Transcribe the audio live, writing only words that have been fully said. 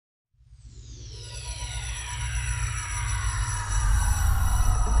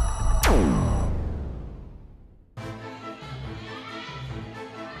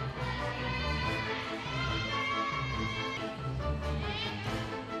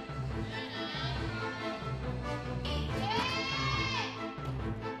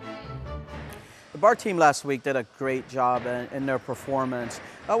bar team last week did a great job in their performance.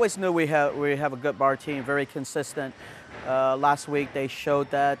 I always knew we have a good bar team, very consistent. Last week they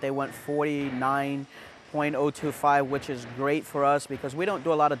showed that. They went 49.025, which is great for us because we don't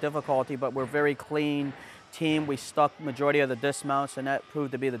do a lot of difficulty, but we're very clean team. We stuck majority of the dismounts, and that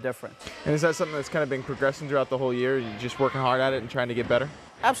proved to be the difference. And is that something that's kind of been progressing throughout the whole year? You're just working hard at it and trying to get better?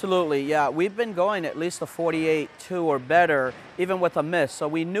 Absolutely, yeah. We've been going at least a 48.2 or better, even with a miss. So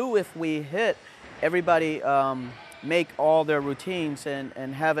we knew if we hit everybody, make all their routines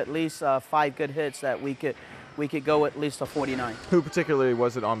and have at least 5 good hits, that we could go at least a 49. Who particularly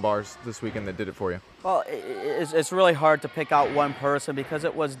was it on bars this weekend that did it for you? Well, it's really hard to pick out one person because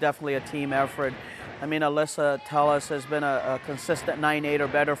it was definitely a team effort. I mean, Alyssa Tellis has been a consistent 9.8 or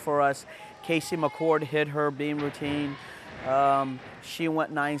better for us. Casey McCord hit her beam routine. She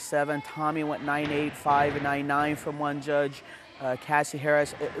went 9.7. Tommy went 9.85 and 9.9 from one judge. Cassie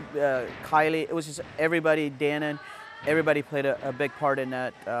Harris, Kylie, it was just everybody, Dannon, everybody played a big part in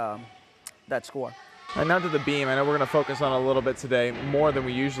that score. And now to the beam. I know we're going to focus on it a little bit today, more than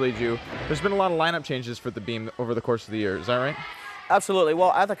we usually do. There's been a lot of lineup changes for the beam over the course of the year. Is that right? Absolutely.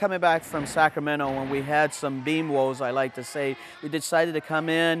 Well, after coming back from Sacramento, when we had some beam woes, I like to say, we decided to come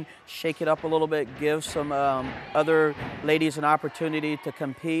in, shake it up a little bit, give some other ladies an opportunity to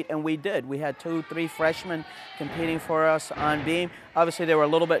compete, and we did. We had 2-3 freshmen competing for us on beam. Obviously, they were a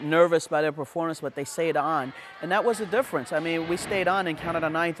little bit nervous by their performance, but they stayed on, and that was the difference. I mean, we stayed on and counted a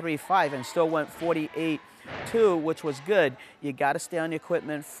 9.35 and still went 48.2, which was good. You got to stay on the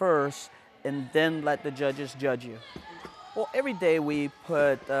equipment first and then let the judges judge you. Well, every day we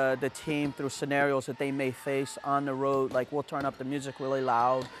put the team through scenarios that they may face on the road. Like we'll turn up the music really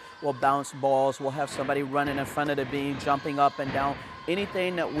loud, we'll bounce balls, we'll have somebody running in front of the beam, jumping up and down.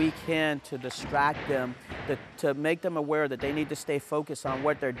 Anything that we can to distract them, to make them aware that they need to stay focused on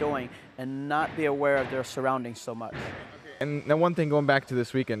what they're doing and not be aware of their surroundings so much. And now one thing going back to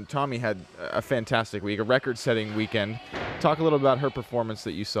this weekend, Tommy had a fantastic week, a record-setting weekend. Talk a little about her performance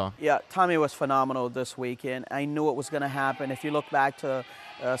that you saw. Yeah, Tommy was phenomenal this weekend. I knew it was going to happen. If you look back to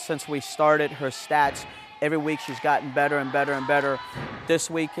since we started her stats, every week she's gotten better and better and better. This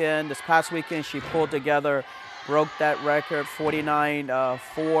past weekend, she pulled together, broke that record,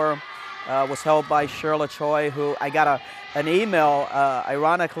 49.4, was held by Shirley Choi, who I got an email,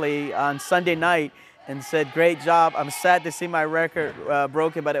 ironically, on Sunday night, and said, great job. I'm sad to see my record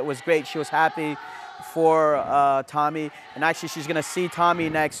broken, but it was great. She was happy for Tommy. And actually, she's going to see Tommy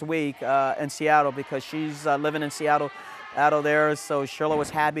next week in Seattle because she's living in Seattle there. So Shirley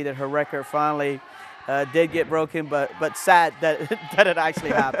was happy that her record finally did get broken, but sad that, that it actually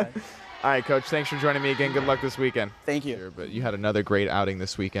happened. All right, Coach, thanks for joining me again. Good luck this weekend. Thank you. But you had another great outing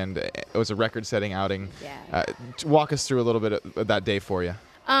this weekend. It was a record-setting outing. Yeah. Walk us through a little bit of that day for you.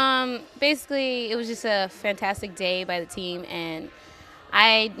 Basically, it was just a fantastic day by the team, and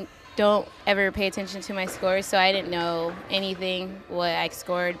I don't ever pay attention to my scores, so I didn't know anything what I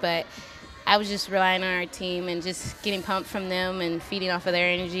scored, but I was just relying on our team and just getting pumped from them and feeding off of their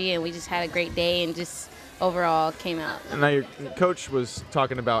energy, and we just had a great day and just overall came out. And now your coach was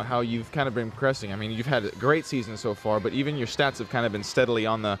talking about how you've kind of been progressing. I mean, you've had a great season so far, but even your stats have kind of been steadily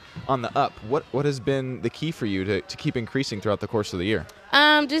on the up. What has been the key for you to keep increasing throughout the course of the year?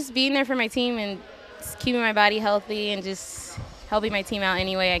 Just being there for my team and just keeping my body healthy and just helping my team out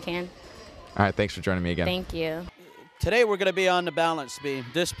any way I can. All right, thanks for joining me again. Thank you. Today we're going to be on the balance beam,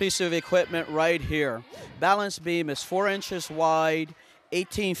 this piece of equipment right here. Balance beam is 4 inches wide,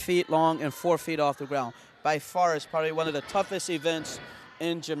 18 feet long, and 4 feet off the ground. By far, it's probably one of the toughest events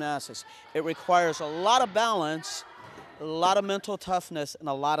in gymnastics. It requires a lot of balance, a lot of mental toughness, and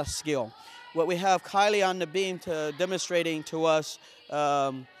a lot of skill. What we have Kylie on the beam demonstrating to us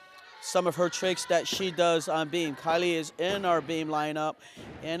some of her tricks that she does on beam. Kylie is in our beam lineup,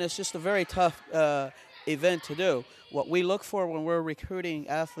 and it's just a very tough event to do. What we look for when we're recruiting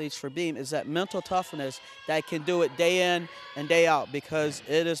athletes for beam is that mental toughness that can do it day in and day out, because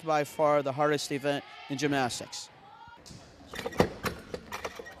it is by far the hardest event in gymnastics.